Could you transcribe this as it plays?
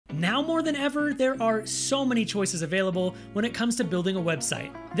Now more than ever, there are so many choices available when it comes to building a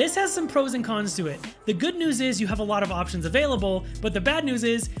website. This has some pros and cons to it. The good news is you have a lot of options available, but the bad news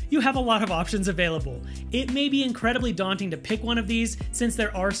is you have a lot of options available. It may be incredibly daunting to pick one of these since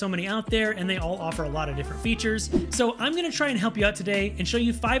there are so many out there and they all offer a lot of different features. So I'm going to try and help you out today and show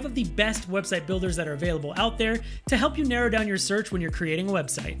you 5 of the best website builders that are available out there to help you narrow down your search when you're creating a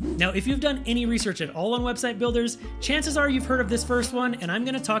website. Now, if you've done any research at all on website builders, chances are you've heard of this first one, and I'm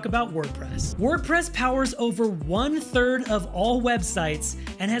going to talk about WordPress. WordPress powers over 1/3 of all websites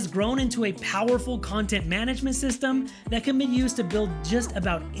and has grown into a powerful content management system that can be used to build just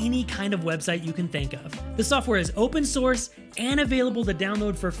about any kind of website you can think of. The software is open source and available to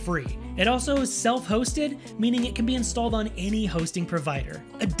download for free. It also is self-hosted, meaning it can be installed on any hosting provider.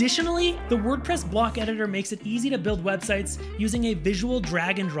 Additionally, the WordPress block editor makes it easy to build websites using a visual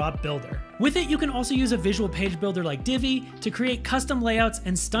drag and drop builder. With it, you can also use a visual page builder like Divi to create custom layouts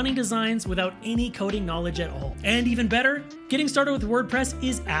and stunning designs without any coding knowledge at all. And even better, getting started with WordPress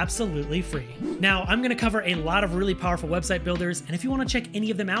is absolutely free. Now, I'm going to cover a lot of really powerful website builders, and if you want to check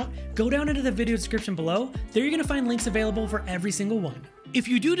any of them out, go down into the video description below. There you're going to find links available for every single one. If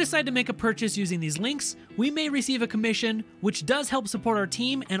you do decide to make a purchase using these links, we may receive a commission, which does help support our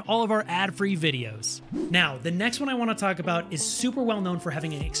team and all of our ad-free videos. Now, the next one I want to talk about is super well known for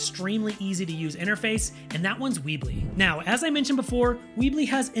having an extremely easy to use interface, and that one's Weebly. Now, as I mentioned before, Weebly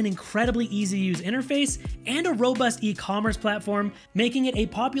has an incredibly easy to use interface and a robust e-commerce platform, making it a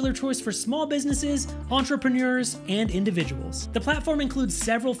popular choice for small businesses, entrepreneurs, and individuals. The platform includes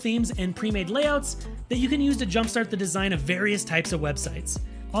several themes and pre-made layouts that you can use to jumpstart the design of various types of websites.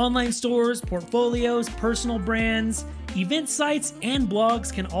 Online stores, portfolios, personal brands, event sites, and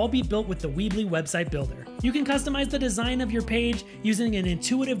blogs can all be built with the Weebly website builder. You can customize the design of your page using an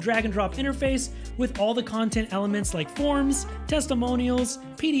intuitive drag and drop interface with all the content elements like forms, testimonials,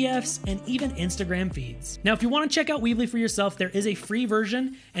 PDFs, and even Instagram feeds. Now, if you want to check out Weebly for yourself, there is a free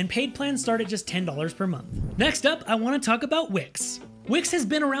version and paid plans start at just $10 per month. Next up, I want to talk about Wix. Wix has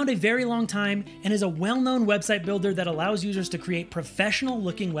been around a very long time and is a well-known website builder that allows users to create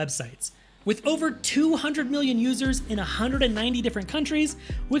professional-looking websites. With over 200 million users in 190 different countries,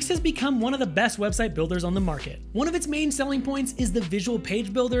 Wix has become one of the best website builders on the market. One of its main selling points is the visual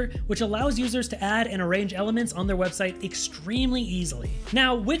page builder, which allows users to add and arrange elements on their website extremely easily.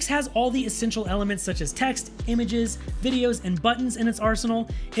 Now, Wix has all the essential elements such as text, images, videos, and buttons in its arsenal.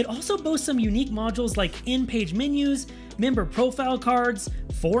 It also boasts some unique modules like in-page menus, member profile cards,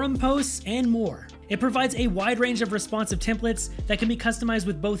 forum posts, and more. It provides a wide range of responsive templates that can be customized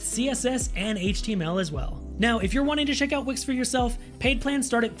with both CSS and HTML as well. Now, if you're wanting to check out Wix for yourself, paid plans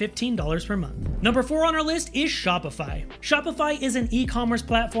start at $15 per month. Number 4 on our list is Shopify. Shopify is an e-commerce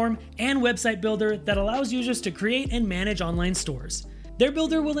platform and website builder that allows users to create and manage online stores. Their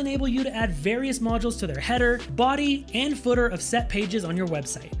builder will enable you to add various modules to their header, body, and footer of set pages on your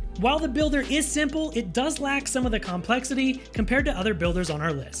website. While the builder is simple, it does lack some of the complexity compared to other builders on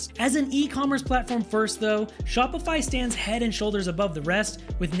our list. As an e-commerce platform first though, Shopify stands head and shoulders above the rest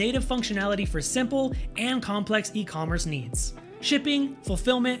with native functionality for simple and complex e-commerce needs. Shipping,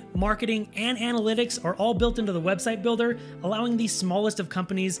 fulfillment, marketing, and analytics are all built into the website builder, allowing the smallest of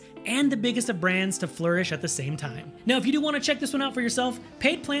companies and the biggest of brands to flourish at the same time. Now, if you do want to check this one out for yourself,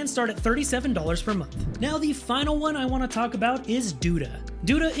 paid plans start at $37 per month. Now, the final one I want to talk about is Duda.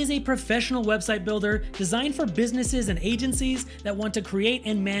 Duda is a professional website builder designed for businesses and agencies that want to create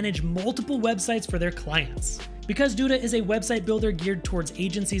and manage multiple websites for their clients. Because Duda is a website builder geared towards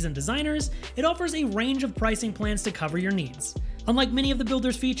agencies and designers, it offers a range of pricing plans to cover your needs. Unlike many of the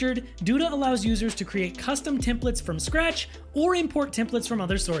builders featured, Duda allows users to create custom templates from scratch or import templates from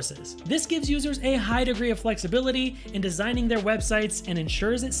other sources. This gives users a high degree of flexibility in designing their websites and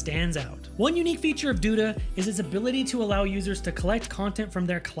ensures it stands out. One unique feature of Duda is its ability to allow users to collect content from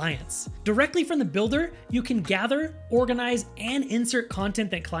their clients. Directly from the builder, you can gather, organize, and insert content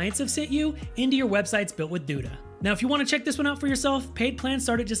that clients have sent you into your websites built with Duda. Now, if you want to check this one out for yourself, paid plans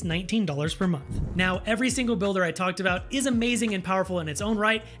start at just $19 per month. Now, every single builder I talked about is amazing and powerful in its own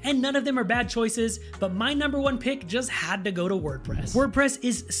right, and none of them are bad choices, but my number one pick just had to go to WordPress. WordPress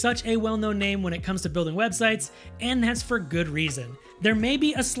is such a well-known name when it comes to building websites, and that's for good reason. There may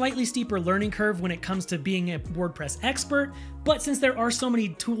be a slightly steeper learning curve when it comes to being a WordPress expert, but since there are so many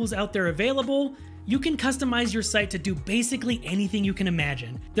tools out there available, you can customize your site to do basically anything you can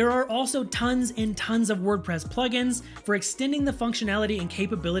imagine. There are also tons and tons of WordPress plugins for extending the functionality and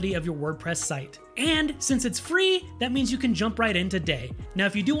capability of your WordPress site. And since it's free, that means you can jump right in today. Now,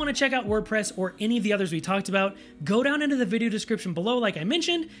 if you do want to check out WordPress or any of the others we talked about, go down into the video description below like I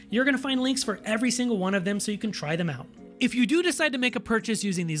mentioned. You're going to find links for every single one of them so you can try them out. If you do decide to make a purchase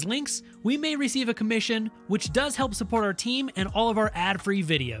using these links, we may receive a commission, which does help support our team and all of our ad-free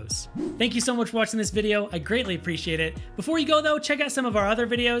videos. Thank you so much for watching this video. I greatly appreciate it. Before you go though, check out some of our other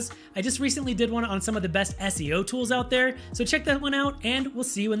videos. I just recently did one on some of the best SEO tools out there, so check that one out and we'll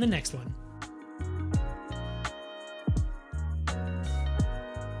see you in the next one.